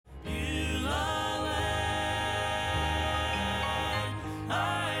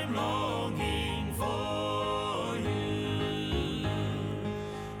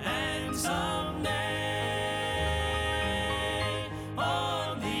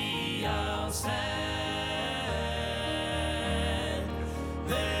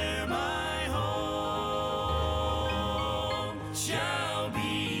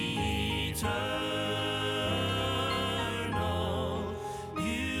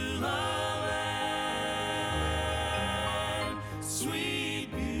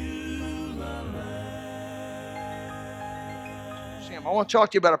Museum. I want to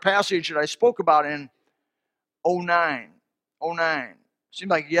talk to you about a passage that I spoke about in 09. 09.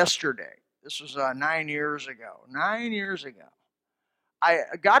 Seemed like yesterday. This was 9 years ago. 9 years ago.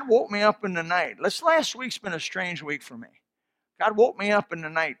 God woke me up in the night. This last week's been a strange week for me. God woke me up in the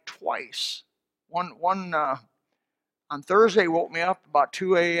night twice. One on Thursday, woke me up about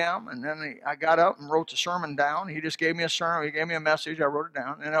 2 a.m. and then I got up and wrote the sermon down. He just gave me a sermon. He gave me a message. I wrote it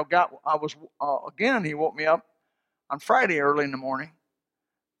down. And again, he woke me up on Friday early in the morning,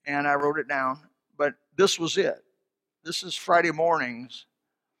 and I wrote it down. But this was it. This is Friday morning's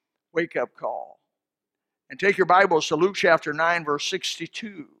wake-up call. And take your Bibles to Luke chapter 9, verse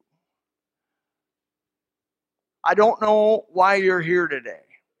 62. I don't know why you're here today.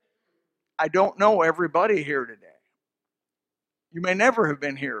 I don't know everybody here today. You may never have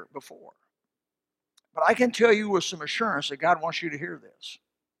been here before. But I can tell you with some assurance that God wants you to hear this.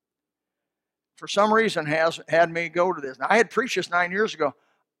 For some reason, has had me go to this. Now, I had preached this 9 years ago.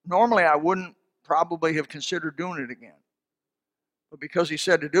 Normally, I wouldn't probably have considered doing it again. But because he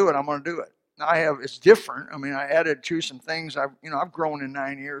said to do it, I'm going to do it. Now, it's different. I mean, I added to some things. I've grown in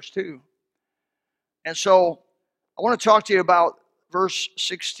 9 years too. And so I want to talk to you about verse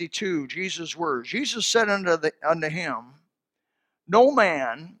 62, Jesus' words. Jesus said unto him, no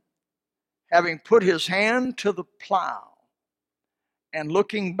man, having put his hand to the plow and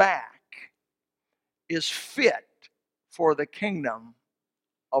looking back, is fit for the kingdom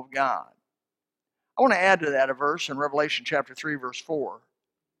of God. I want to add to that a verse in Revelation chapter 3, verse 4.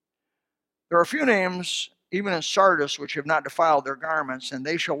 There are a few names, even in Sardis, which have not defiled their garments, and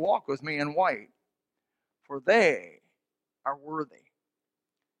they shall walk with me in white, for they are worthy.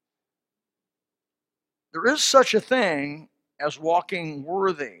 There is such a thing as walking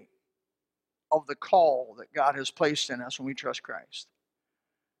worthy of the call that God has placed in us when we trust Christ.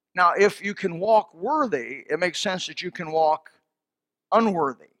 Now, if you can walk worthy, it makes sense that you can walk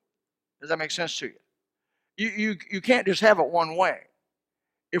unworthy. Does that make sense to you? You can't just have it one way.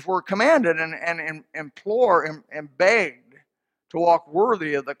 If we're commanded and implored and begged to walk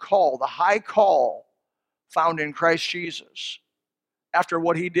worthy of the call, the high call found in Christ Jesus, after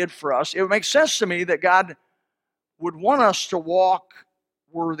what he did for us, it makes sense to me that God would want us to walk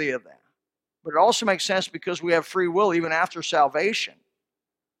worthy of that. But it also makes sense because we have free will even after salvation,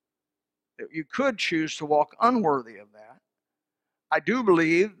 that you could choose to walk unworthy of that. I do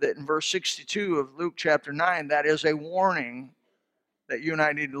believe that in verse 62 of Luke chapter 9, that is a warning that you and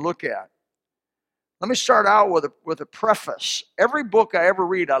I need to look at. Let me start out with a preface. Every book I ever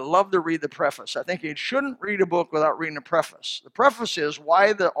read, I love to read the preface. I think you shouldn't read a book without reading the preface. The preface is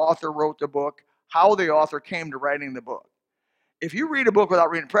why the author wrote the book, how the author came to writing the book. If you read a book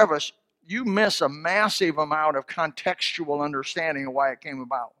without reading the preface, you miss a massive amount of contextual understanding of why it came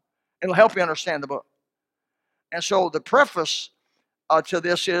about. It'll help you understand the book. And so the preface to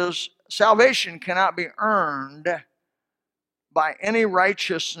this is, salvation cannot be earned by any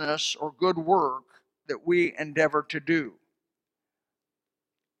righteousness or good work that we endeavor to do.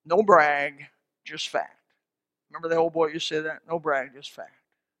 No brag, just fact. Remember the old boy used to say that? No brag, just fact.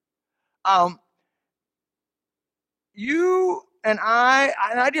 You and I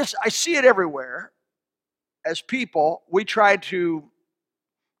see it everywhere. As people, we try to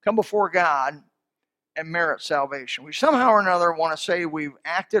come before God and merit salvation. We somehow or another want to say we've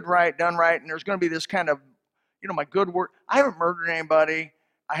acted right, done right, and there's going to be this kind of, my good work. I haven't murdered anybody.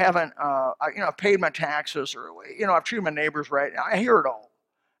 I haven't, I've paid my taxes, or, I've treated my neighbors right. I hear it all.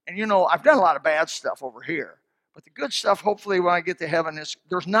 And, I've done a lot of bad stuff over here. But the good stuff, hopefully, when I get to heaven,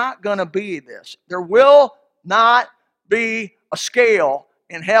 there's not going to be this. There will not be a scale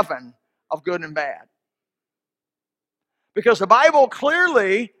in heaven of good and bad. Because the Bible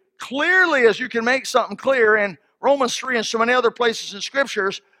clearly, as you can make something clear in Romans 3 and so many other places in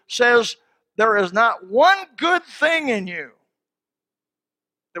Scriptures, says there is not one good thing in you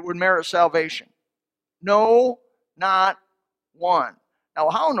that would merit salvation. No, not one. Now,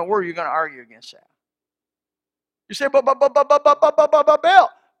 how in the world are you going to argue against that? You say, but Bill,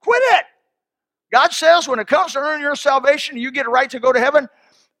 quit it. God says when it comes to earning your salvation, you get a right to go to heaven.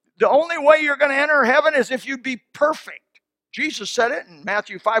 The only way you're going to enter heaven is if you be perfect. Jesus said it in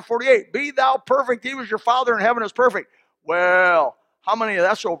Matthew 5:48. Be thou perfect, even as your Father in heaven is perfect. Well, how many of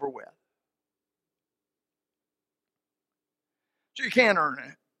that's over with? So you can't earn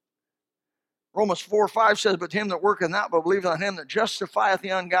it. Romans 4:5 says, but him that worketh not, but believeth on him that justifieth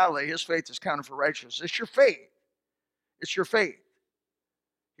the ungodly, his faith is counted for righteousness. It's your faith. It's your faith.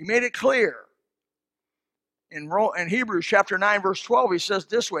 He made it clear. In Hebrews chapter 9, verse 12, he says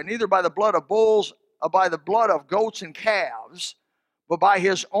this way, neither by the blood of bulls, or by the blood of goats and calves, But by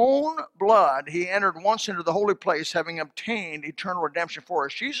his own blood, he entered once into the holy place, having obtained eternal redemption for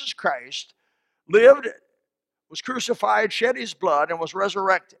us. Jesus Christ lived, was crucified, shed his blood, and was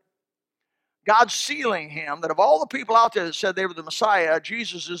resurrected. God sealing him that of all the people out there that said they were the Messiah,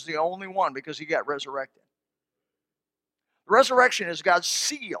 Jesus is the only one because he got resurrected. The resurrection is God's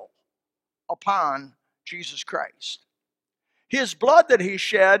seal upon Jesus Christ. His blood that he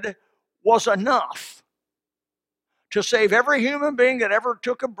shed was enough to save every human being that ever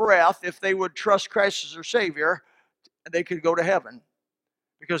took a breath. If they would trust Christ as their Savior, they could go to heaven,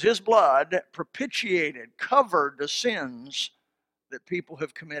 because his blood propitiated, covered the sins that people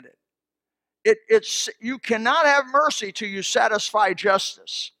have committed. You cannot have mercy till you satisfy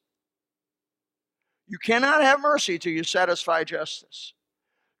justice. You cannot have mercy till you satisfy justice.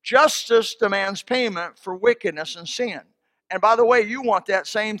 Justice demands payment for wickedness and sin. And by the way, you want that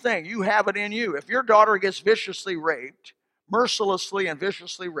same thing. You have it in you. If your daughter gets viciously raped, mercilessly and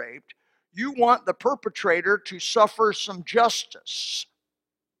viciously raped, you want the perpetrator to suffer some justice.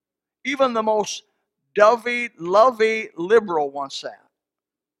 Even the most dovey, lovey liberal wants that.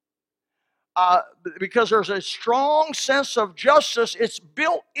 Because there's a strong sense of justice. It's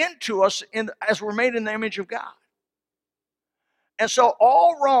built into us as we're made in the image of God. And so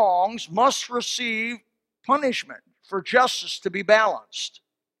all wrongs must receive punishment for justice to be balanced.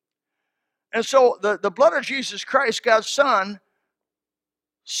 And so the blood of Jesus Christ, God's Son,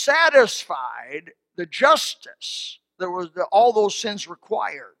 satisfied the justice that all those sins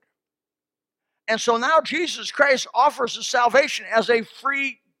required. And so now Jesus Christ offers the salvation as a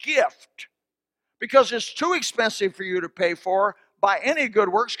free gift, because it's too expensive for you to pay for by any good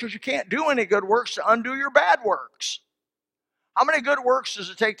works, because you can't do any good works to undo your bad works. How many good works does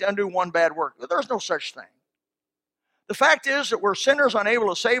it take to undo one bad work? Well, there's no such thing. The fact is that we're sinners unable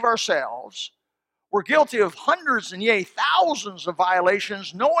to save ourselves. We're guilty of hundreds and yea, thousands of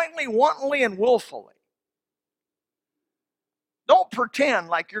violations, knowingly, wantonly, and willfully. Don't pretend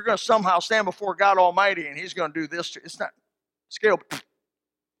like you're going to somehow stand before God Almighty and he's going to do this. It's not scale.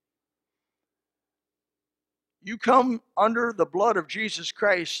 You come under the blood of Jesus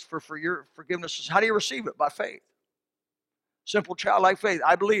Christ for your forgiveness. How do you receive it? By faith. Simple childlike faith.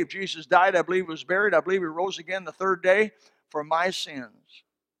 I believe Jesus died. I believe he was buried. I believe he rose again the third day for my sins.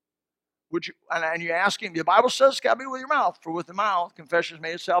 Would you? And you ask him. The Bible says it's got to be with your mouth. For with the mouth confession is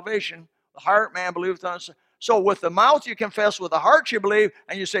made of salvation. The heart man believeth on. So with the mouth you confess, with the heart you believe,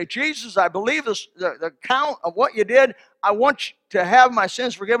 and you say, Jesus, I believe this, the count of what you did. I want to have my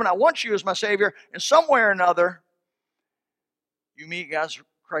sins forgiven. I want you as my Savior. And some way or another, you meet God's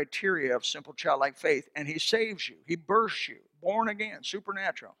criteria of simple childlike faith, and he saves you. He births you, born again,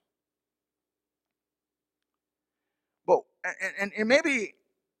 supernatural. But and maybe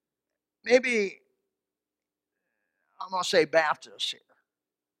I'm going to say Baptists here.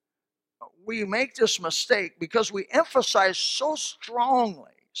 We make this mistake because we emphasize so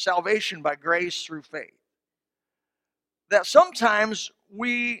strongly salvation by grace through faith that sometimes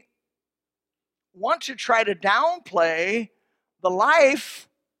we want to try to downplay the life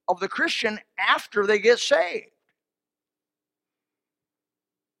of the Christian after they get saved.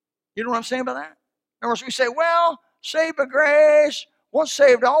 You know what I'm saying about that? In other words, we say, well, saved by grace, once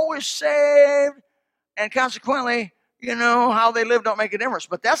saved, always saved, and consequently, you know, how they live don't make a difference.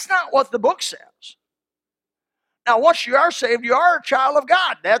 But that's not what the book says. Now, once you are saved, you are a child of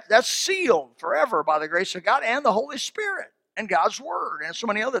God. That's sealed forever by the grace of God and the Holy Spirit and God's Word and so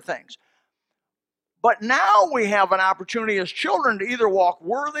many other things. But now we have an opportunity as children to either walk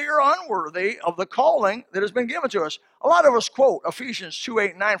worthy or unworthy of the calling that has been given to us. A lot of us quote Ephesians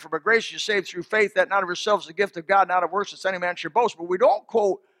 2:8-9, for by grace you saved through faith, that not of yourselves the gift of God, not of works, that any man should boast. But we don't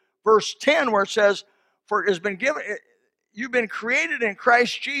quote verse 10 where it says, for it has been given, you've been created in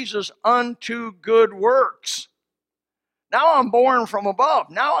Christ Jesus unto good works. Now I'm born from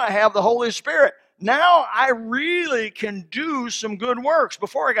above. Now I have the Holy Spirit. Now I really can do some good works.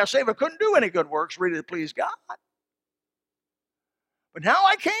 Before I got saved, I couldn't do any good works really to please God. But now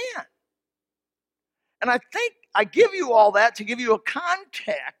I can. And I think I give you all that to give you a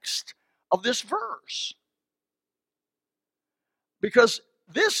context of this verse. Because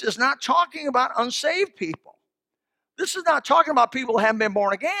this is not talking about unsaved people. This is not talking about people who haven't been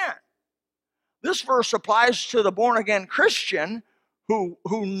born again. This verse applies to the born-again Christian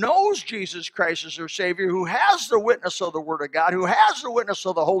who knows Jesus Christ as their Savior, who has the witness of the Word of God, who has the witness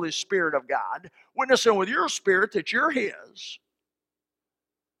of the Holy Spirit of God, witnessing with your spirit that you're His.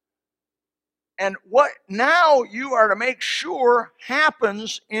 And what now you are to make sure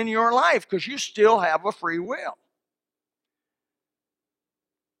happens in your life, because you still have a free will.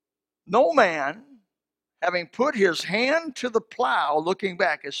 No man having put his hand to the plow, looking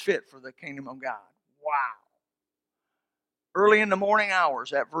back, is fit for the kingdom of God. Wow. Early in the morning hours,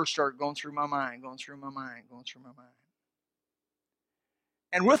 that verse started going through my mind, going through my mind, going through my mind.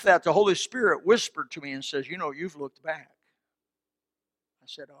 And with that, the Holy Spirit whispered to me and says, you've looked back. I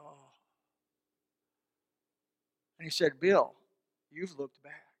said, oh. And he said, Bill, you've looked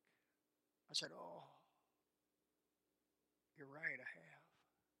back. I said, oh, you're right, I have.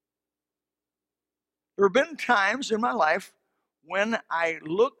 There have been times in my life when I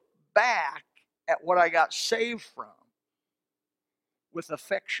look back at what I got saved from with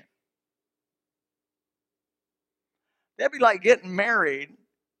affection. That'd be like getting married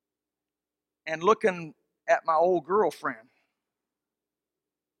and looking at my old girlfriend.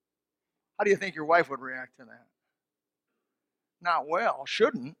 How do you think your wife would react to that? Not well,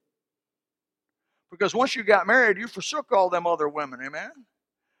 shouldn't. Because once you got married, you forsook all them other women, amen?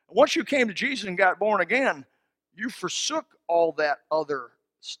 Once you came to Jesus and got born again, you forsook all that other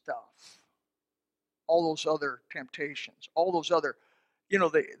stuff. All those other temptations, all those other,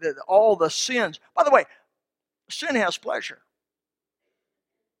 all the sins. By the way, sin has pleasure.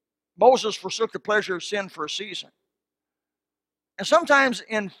 Moses forsook the pleasure of sin for a season. And sometimes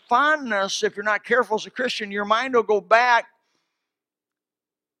in fondness, if you're not careful as a Christian, your mind will go back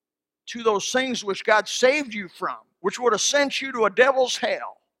to those things which God saved you from, which would have sent you to a devil's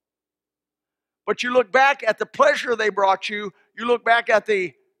hell. But you look back at the pleasure they brought you, you look back at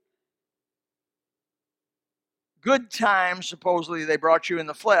the good times, supposedly, they brought you in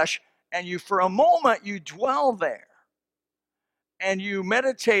the flesh, and you, for a moment, you dwell there. And you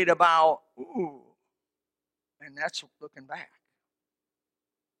meditate about, ooh, and that's looking back.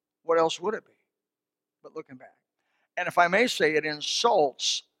 What else would it be but looking back? And if I may say, it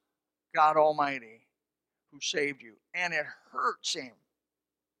insults God Almighty who saved you. And it hurts him.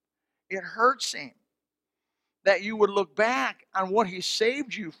 It hurts him that you would look back on what he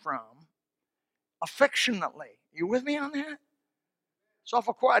saved you from affectionately. You with me on that? It's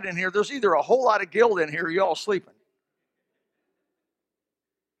awful quiet in here. There's either a whole lot of guilt in here or you all sleeping.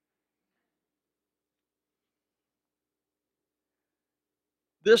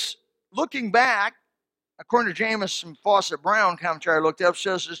 This looking back, according to Jamieson Fawcett Brown commentary I looked up,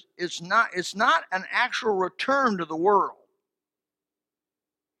 says it's not an actual return to the world.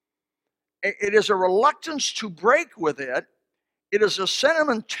 It is a reluctance to break with it. It is a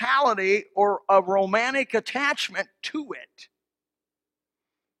sentimentality or a romantic attachment to it.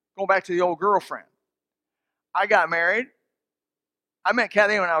 Going back to the old girlfriend. I got married. I met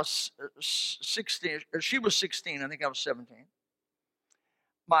Kathy when I was 16. She was 16. I think I was 17.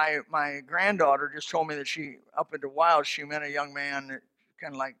 My granddaughter just told me that she, up into Wild, she met a young man that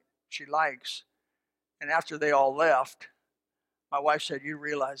kind of like she likes. And after they all left, my wife said, "You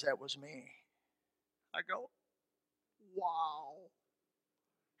realize that was me?" I go, "Wow."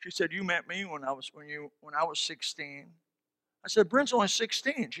 She said, "You met me when I was 16." I said, "Bryn's only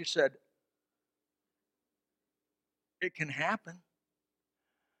 16." She said, "It can happen."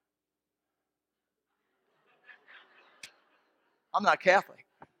 I'm not Catholic.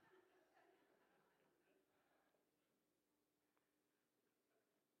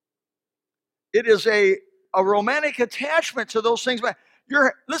 It is a romantic attachment to those things. But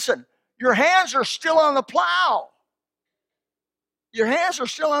listen, your hands are still on the plow. Your hands are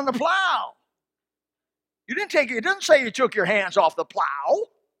still on the plow. It didn't say you took your hands off the plow.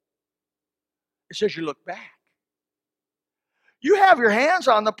 It says you look back. You have your hands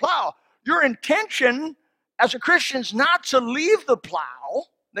on the plow. Your intention as a Christian is not to leave the plow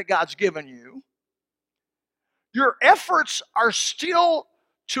that God's given you. Your efforts are still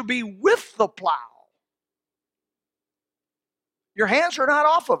to be with the plow. Your hands are not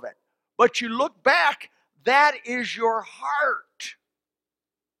off of it. But you look back, that is your heart.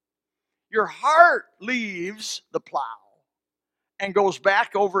 Your heart leaves the plow and goes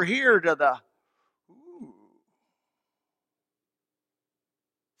back over here to the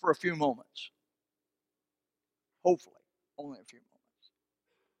for a few moments. Hopefully, only a few moments.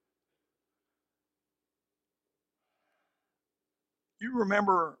 You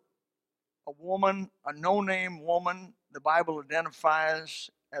remember a woman, a no-name woman, the Bible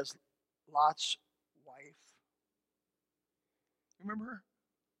identifies as Lot's wife? Remember her?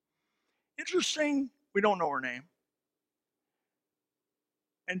 Interesting, we don't know her name.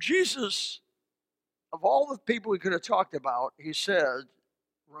 And Jesus, of all the people he could have talked about, he said,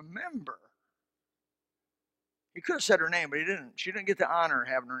 remember. He could have said her name, but he didn't. She didn't get the honor of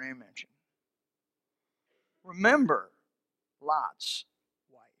having her name mentioned. Remember Lot's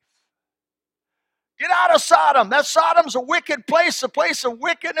wife. Get out of Sodom. That Sodom's a wicked place, a place of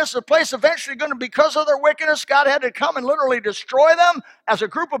wickedness, a place eventually going to, because of their wickedness, God had to come and literally destroy them as a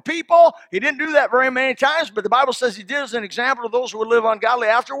group of people. He didn't do that very many times, but the Bible says he did as an example of those who would live ungodly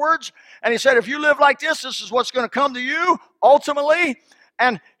afterwards. And he said, if you live like this is what's going to come to you ultimately.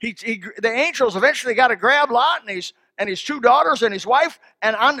 And the angels eventually got to grab Lot and his two daughters and his wife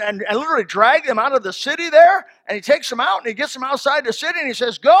and literally drag them out of the city there. And he takes them out and he gets them outside the city and he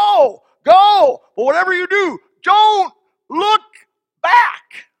says, go, but whatever you do, don't look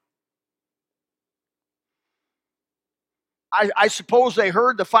back. I suppose they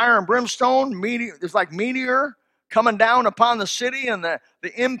heard the fire and brimstone, it's like meteor coming down upon the city and the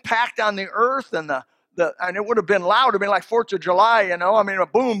impact on the earth and and it would have been loud. It would have been like 4th of July, you know. I mean, a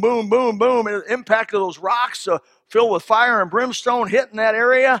boom, boom, boom, boom. The impact of those rocks filled with fire and brimstone hitting that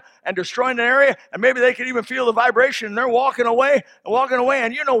area and destroying that area. And maybe they could even feel the vibration and they're walking away.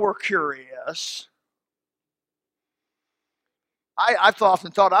 And you know we're curious. I've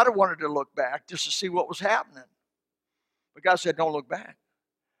often thought I'd have wanted to look back just to see what was happening. But God said, don't look back.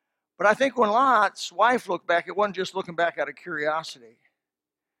 But I think when Lot's wife looked back, it wasn't just looking back out of curiosity.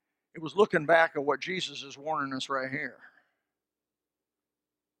 It was looking back at what Jesus is warning us right here.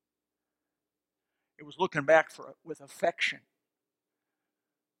 It was looking back with affection.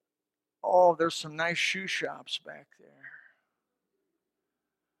 Oh, there's some nice shoe shops back there.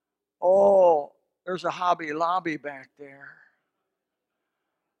 Oh, there's a Hobby Lobby back there.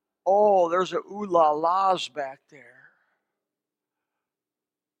 Oh, there's a Ooh La La's back there.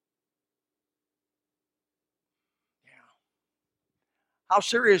 How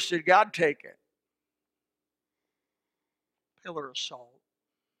serious did God take it? Pillar of salt.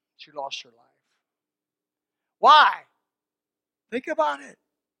 She lost her life. Why? Think about it.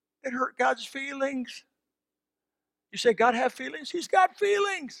 It hurt God's feelings. You say, God have feelings? He's got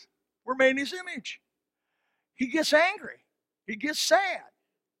feelings. We're made in his image. He gets angry. He gets sad.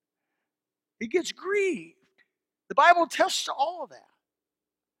 He gets grieved. The Bible tests all of that.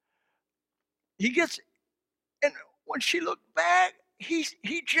 And when she looked back,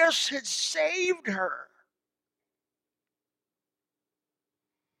 he just had saved her.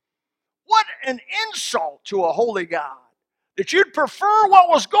 What an insult to a holy God, that you'd prefer what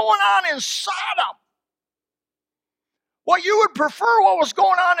was going on in Sodom. What you would prefer what was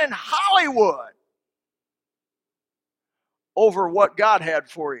going on in Hollywood over what God had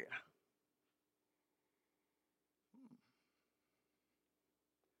for you.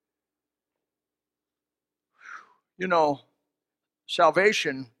 You know,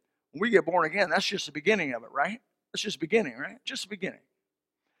 salvation, when we get born again, that's just the beginning of it, right? That's just the beginning, right? Just the beginning.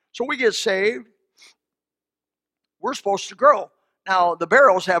 So we get saved. We're supposed to grow. Now, the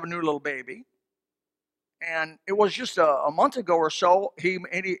Barrows have a new little baby. And it was just a month ago or so, he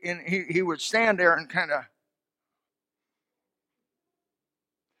would stand there and kind of,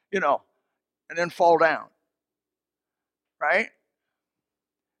 and then fall down. Right?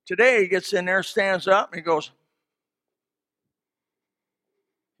 Today he gets in there, stands up, and he goes,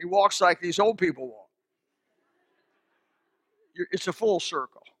 he walks like these old people walk. It's a full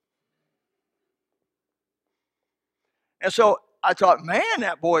circle. And so I thought, man,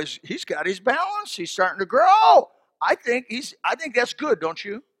 that he's got his balance. He's starting to grow. I think that's good, don't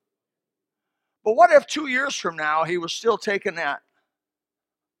you? But what if 2 years from now he was still taking that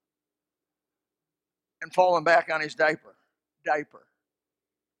and falling back on his diaper?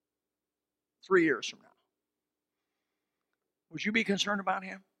 3 years from now. Would you be concerned about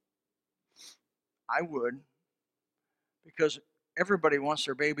him? I would, because everybody wants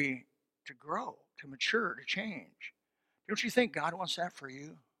their baby to grow, to mature, to change. Don't you think God wants that for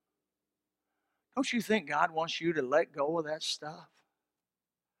you? Don't you think God wants you to let go of that stuff?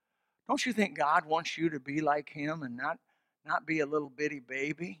 Don't you think God wants you to be like him and not be a little bitty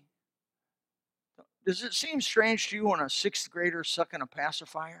baby? Does it seem strange to you when a 6th grader sucking a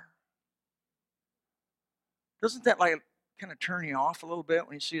pacifier? Doesn't that kind of turn you off a little bit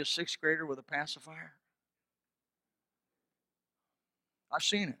when you see a 6th grader with a pacifier? I've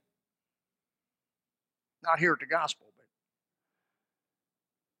seen it. Not here at the gospel, but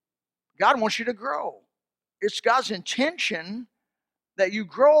God wants you to grow. It's God's intention that you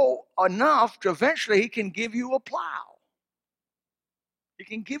grow enough to eventually he can give you a plow. He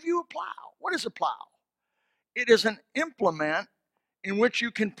can give you a plow. What is a plow? It is an implement in which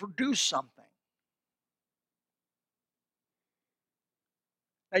you can produce something.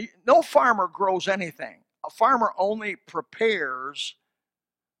 Now, no farmer grows anything. A farmer only prepares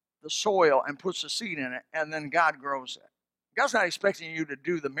the soil and puts the seed in it, and then God grows it. God's not expecting you to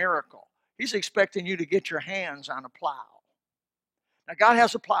do the miracle. He's expecting you to get your hands on a plow. Now, God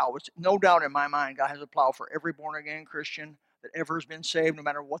has a plow. It's no doubt in my mind, God has a plow for every born-again Christian that ever has been saved, no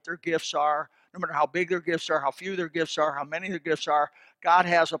matter what their gifts are, no matter how big their gifts are, how few their gifts are, how many their gifts are. God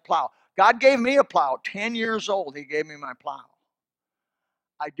has a plow. God gave me a plow. 10 years old, he gave me my plow.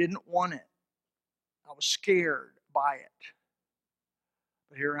 I didn't want it. I was scared by it.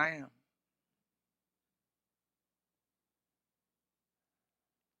 But here I am.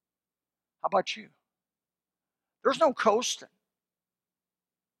 How about you? There's no coasting.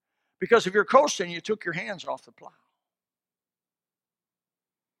 Because if you're coasting, you took your hands off the plow.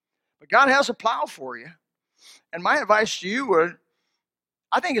 But God has a plow for you. And my advice to you would,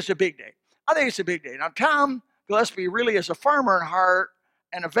 I think it's a big day. I think it's a big day. Now, Tom Gillespie really is a farmer in heart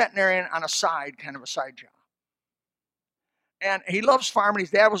and a veterinarian on a side, kind of a side job. And he loves farming. His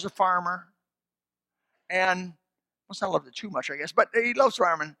dad was a farmer. And must not love it too much, I guess, but he loves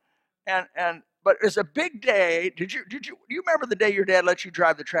farming. But it's a big day. Do you remember the day your dad let you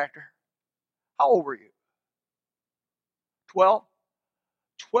drive the tractor? How old were you? 12?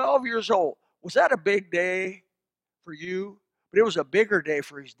 12 years old. Was that a big day for you? But it was a bigger day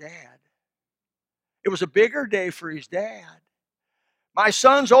for his dad. It was a bigger day for his dad. My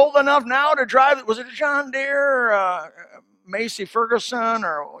son's old enough now to drive. Was it a John Deere, Massey Ferguson,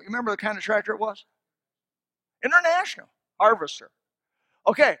 or you remember the kind of tractor it was? International Harvester.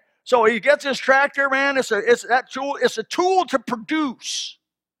 Okay, so he gets his tractor, man. It's a tool to produce.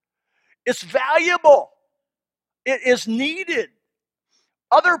 It's valuable. It is needed.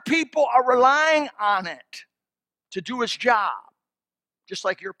 Other people are relying on it to do its job, just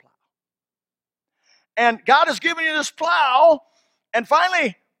like your plow. And God has given you this plow, and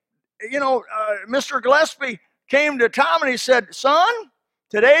finally, Mr. Gillespie came to Tom and he said, "Son,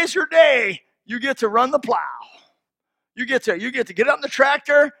 today's your day. You get to run the plow. You get to get on the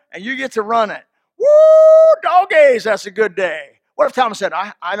tractor and you get to run it." Woo, doggies, that's a good day. What if Tom said,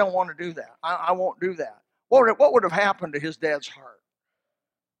 I don't want to do that. I won't do that. What would have happened to his dad's heart?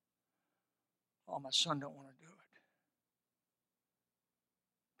 Oh, my son don't want to do it.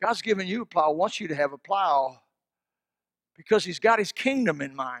 God's given you a plow, wants you to have a plow because he's got his kingdom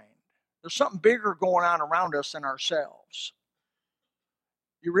in mind. There's something bigger going on around us than ourselves.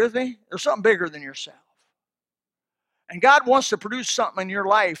 You with me? There's something bigger than yourself. And God wants to produce something in your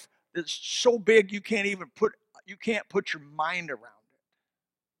life that's so big you can't put your mind around it.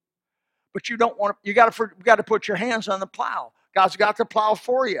 But you got to put your hands on the plow. God's got the plow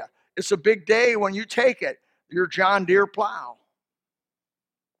for you. It's a big day when you take it, your John Deere plow.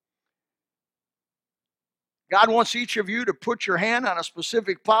 God wants each of you to put your hand on a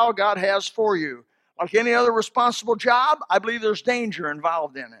specific plow God has for you. Like any other responsible job, I believe there's danger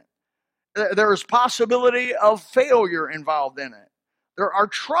involved in it. There is possibility of failure involved in it. There are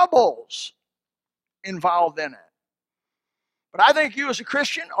troubles involved in it. But I think you as a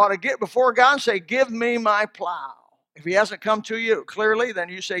Christian ought to get before God and say, "Give me my plow." If he hasn't come to you clearly, then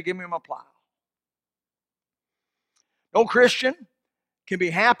you say, "Give me my plow." No Christian can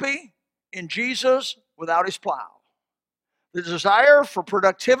be happy in Jesus without his plow. The desire for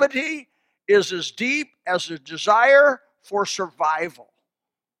productivity is as deep as the desire for survival.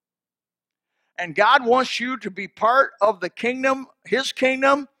 And God wants you to be part of the kingdom, his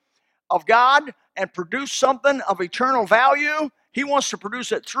kingdom of God, and produce something of eternal value. He wants to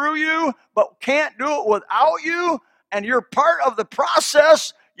produce it through you, but can't do it without you. And you're part of the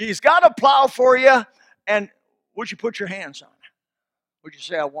process. He's got a plow for you. And would you put your hands on it? Would you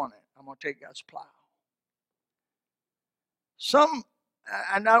say, "I want it. I'm going to take God's plow"?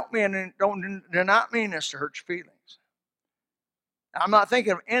 I do not mean this to hurt your feelings. I'm not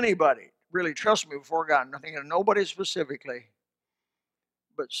thinking of anybody. Really, trust me before God. I'm not thinking of nobody specifically.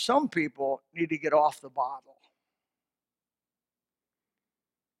 But some people need to get off the bottle.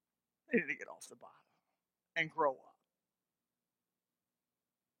 They need to get off the bottle and grow up.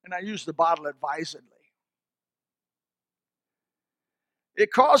 And I use the bottle advisedly.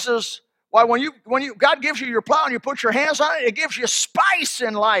 It causes, when God gives you your plow and you put your hands on it, it gives you spice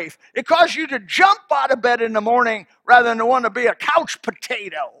in life. It causes you to jump out of bed in the morning rather than to want to be a couch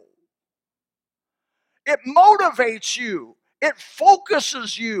potato. It motivates you. It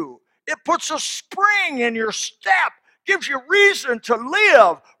focuses you. It puts a spring in your step. Gives you reason to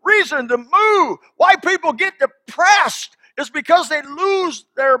live, reason to move. Why people get depressed is because they lose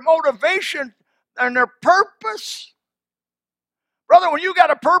their motivation and their purpose. Brother, when you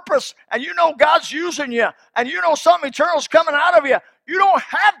got a purpose and you know God's using you and you know something eternal's coming out of you, you don't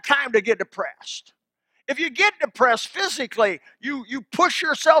have time to get depressed. If you get depressed physically, you push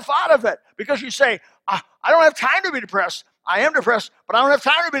yourself out of it because you say, "I don't have time to be depressed. I am depressed, but I don't have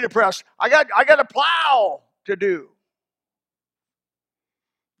time to be depressed. I got a plow to do."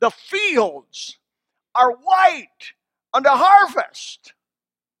 The fields are white unto harvest.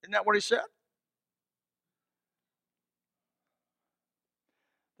 Isn't that what he said?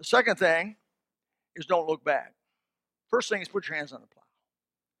 The second thing is don't look back. First thing is put your hands on the plow.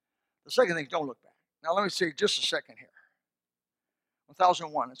 The second thing is don't look back. Now let me say just a second here.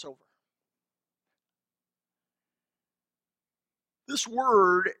 1001, it's over. This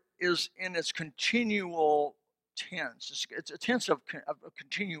word is in its continual tense. It's a tense of a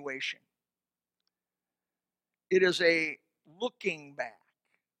continuation. It is a looking back.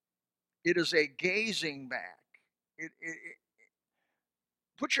 It is a gazing back.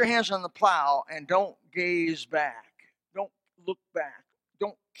 Put your hands on the plow and don't gaze back. Don't look back.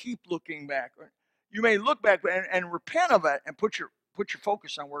 Don't keep looking back. You may look back and repent of it and put your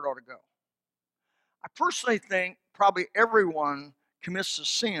focus on where it ought to go. I personally think probably everyone commits the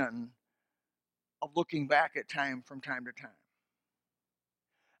sin of looking back from time to time,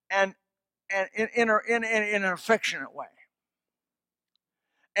 and in an affectionate way.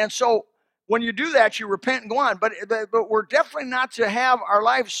 And so when you do that, you repent and go on. But we're definitely not to have our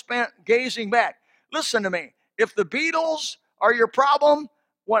life spent gazing back. Listen to me. If the Beatles are your problem,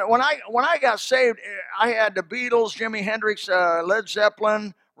 when I got saved, I had the Beatles, Jimi Hendrix, Led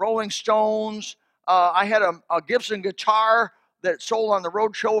Zeppelin, Rolling Stones. I had a Gibson guitar that sold on the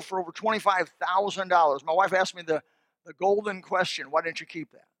road show for over $25,000. My wife asked me the golden question: why didn't you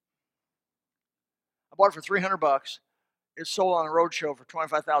keep that? I bought it for $300. It sold on the road show for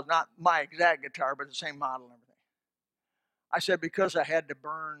 $25,000. Not my exact guitar, but the same model and everything. I said, because I had to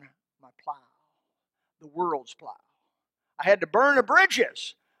burn my plow, the world's plow. I had to burn the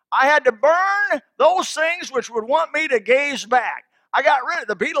bridges. I had to burn those things which would want me to gaze back. I got rid of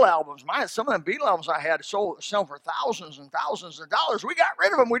the Beatle albums. Some of them Beatle albums I had sold for thousands and thousands of dollars. We got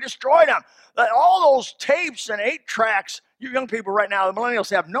rid of them. We destroyed them. All those tapes and 8 tracks, you young people right now, the millennials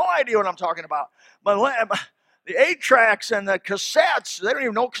have no idea what I'm talking about. The 8 tracks and the cassettes, they don't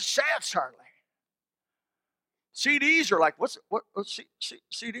even know cassettes hardly. CDs are like, what's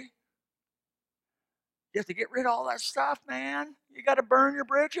CD? You have to get rid of all that stuff, man. You got to burn your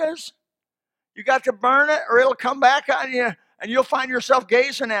bridges. You got to burn it or it'll come back on you and you'll find yourself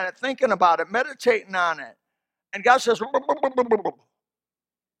gazing at it, thinking about it, meditating on it. And God says, I'm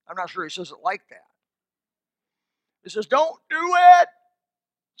not sure he says it like that. He says, don't do it.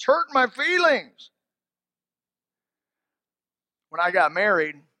 It's hurting my feelings. When I got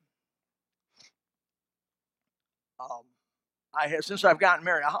married, since I've gotten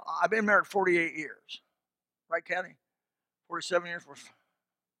married, I've been married 48 years. Right, Kathy? 47 years.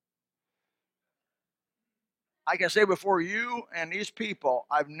 I can say before you and these people,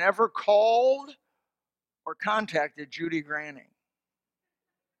 I've never called or contacted Judy Granning.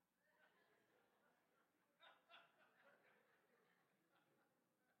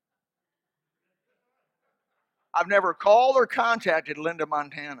 I've never called or contacted Linda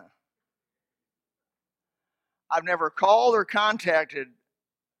Montana. I've never called or contacted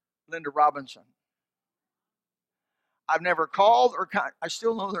Linda Robinson. I've never called or I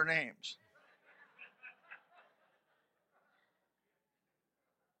still know their names.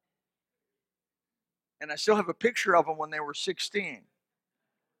 And I still have a picture of them when they were 16.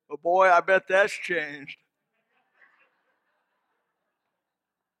 But boy, I bet that's changed.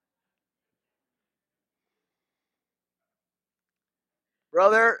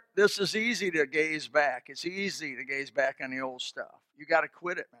 Brother, this is easy to gaze back. It's easy to gaze back on the old stuff. You got to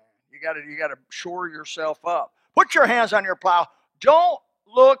quit it, man. You got to shore yourself up. Put your hands on your plow. Don't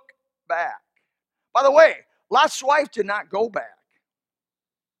look back. By the way, Lot's wife did not go back.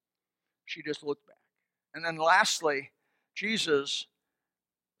 She just looked back. And then lastly, Jesus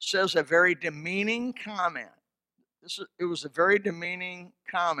says a very demeaning comment. It was a very demeaning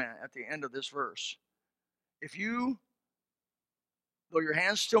comment at the end of this verse. Though your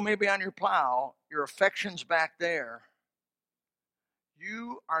hands still may be on your plow, your affection's back there,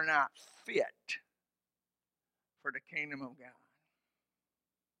 you are not fit for the kingdom of God.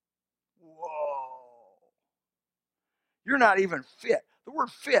 Whoa. You're not even fit. The word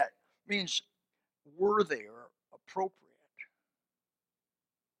fit means worthy or appropriate.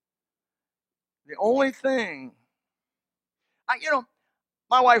 The only thing,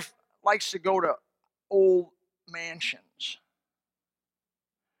 my wife likes to go to old mansions.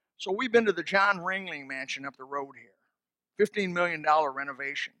 So we've been to the John Ringling Mansion up the road here. $15 million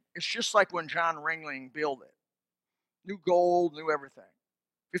renovation. It's just like when John Ringling built it. New gold, new everything.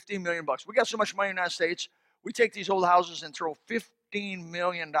 $15 million. We got so much money in the United States, we take these old houses and throw $15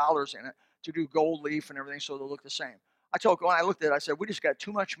 million in it to do gold leaf and everything so they'll look the same. When I looked at it, I said, we just got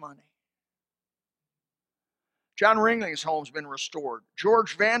too much money. John Ringling's home's been restored.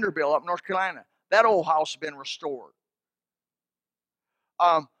 George Vanderbilt up in North Carolina, that old house has been restored.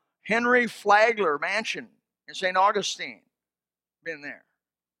 Henry Flagler Mansion in St. Augustine, been there.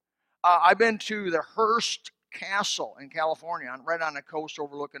 I've been to the Hearst Castle in California, right on the coast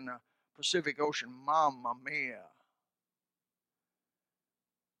overlooking the Pacific Ocean. Mamma mia.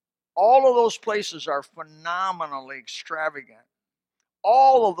 All of those places are phenomenally extravagant.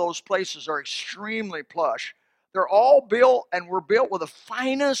 All of those places are extremely plush. They're all built and were built with the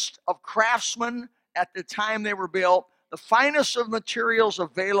finest of craftsmen at the time they were built, the finest of materials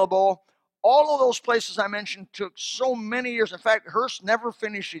available. All of those places I mentioned took so many years. In fact, Hearst never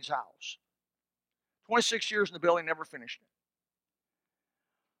finished his house. 26 years in the building, never finished it.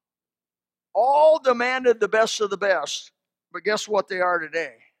 All demanded the best of the best, but guess what they are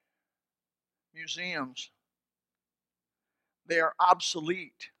today? Museums. They are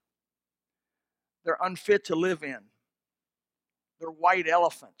obsolete. They're unfit to live in. They're white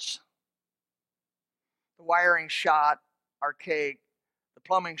elephants. The wiring shot, archaic. The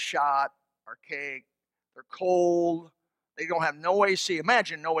plumbing shot, archaic. They're cold. They don't have no AC.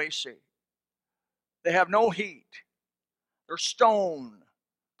 Imagine no AC. They have no heat. They're stone,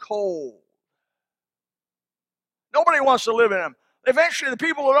 cold. Nobody wants to live in them. Eventually, the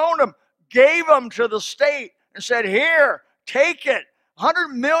people that owned them gave them to the state and said, here, take it.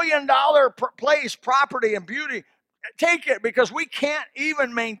 $100 million place, property and beauty. Take it, because we can't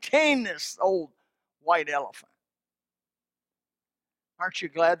even maintain this old white elephant. Aren't you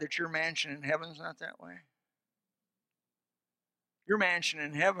glad that your mansion in heaven's not that way? Your mansion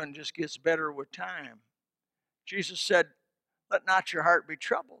in heaven just gets better with time. Jesus said, let not your heart be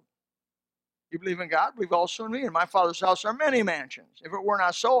troubled. You believe in God, believe also in me. In my Father's house are many mansions. If it were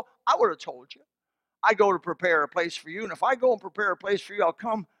not so, I would have told you. I go to prepare a place for you, and if I go and prepare a place for you, I'll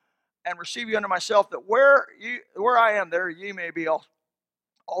come and receive you unto myself, that where I am, there ye may be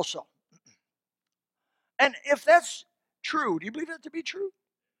also. And if that's true, do you believe that to be true?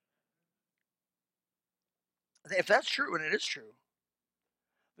 If that's true, and it is true,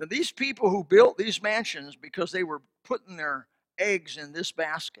 then these people who built these mansions because they were putting their eggs in this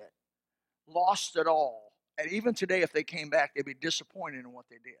basket lost it all. And even today, if they came back, they'd be disappointed in what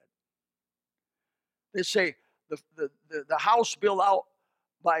they did. They say the house built out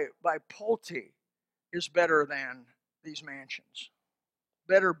by Pulte is better than these mansions.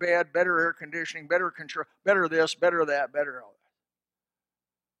 Better bed, better air conditioning, better control, better this, better that, better all that.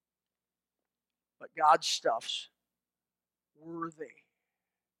 But God's stuff's worthy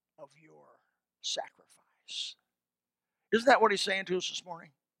of your sacrifice. Isn't that what he's saying to us this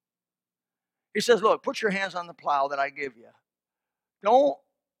morning? He says, look, put your hands on the plow that I give you. Don't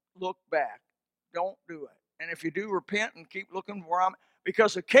look back. Don't do it. And if you do, repent and keep looking where I'm,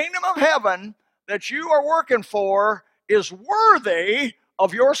 because the kingdom of heaven that you are working for is worthy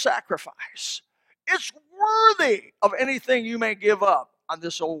of your sacrifice. It's worthy of anything you may give up on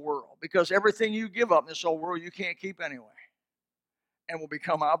this old world, because everything you give up in this old world you can't keep anyway and will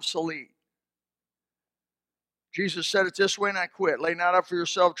become obsolete. Jesus said it this way, and I quit. Lay not up for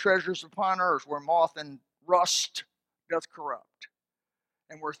yourself treasures upon earth, where moth and rust doth corrupt,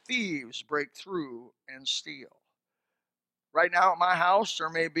 and where thieves break through and steal. Right now at my house, there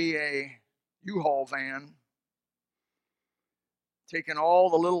may be a U-Haul van taking all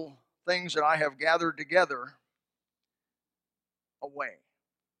the little things that I have gathered together away.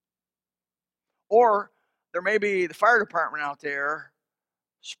 Or there may be the fire department out there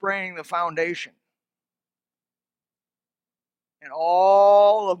spraying the foundation. And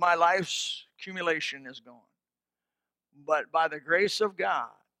all of my life's accumulation is gone. But by the grace of God,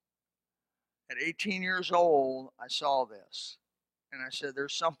 at 18 years old, I saw this. And I said,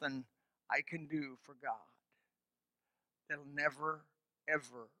 there's something I can do for God that'll never,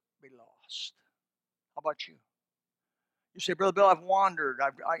 ever be lost. How about you? You say, Brother Bill, I've wandered.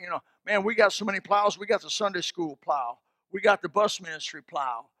 Man, we got so many plows. We got the Sunday school plow. We got the bus ministry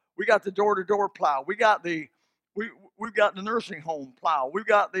plow. We got the door-to-door plow. We've got the nursing home plow. We've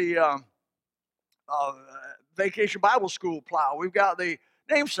got the vacation Bible school plow. We've got the,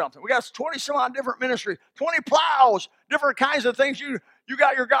 name something. We got 20 some odd different ministries, 20 plows, different kinds of things. You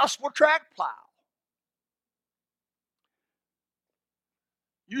got your gospel tract plow.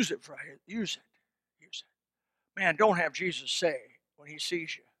 Use it. Use it. Man, don't have Jesus say when he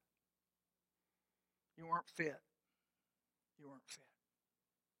sees you, you weren't fit. You weren't fit.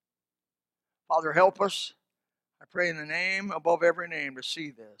 Father, help us. I pray in the name above every name to see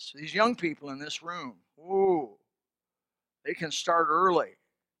this. These young people in this room, they can start early.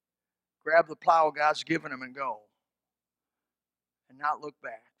 Grab the plow God's given them and go. And not look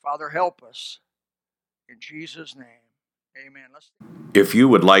back. Father, help us In Jesus' name, amen. If you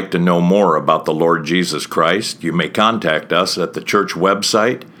would like to know more about the Lord Jesus Christ, you may contact us at the church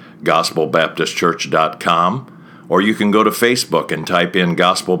website, gospelbaptistchurch.com, or you can go to Facebook and type in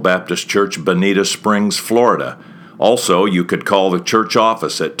Gospel Baptist Church, Bonita Springs, Florida. Also, you could call the church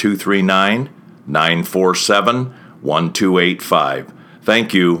office at 239-947-1285.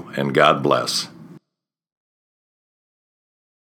 Thank you, and God bless.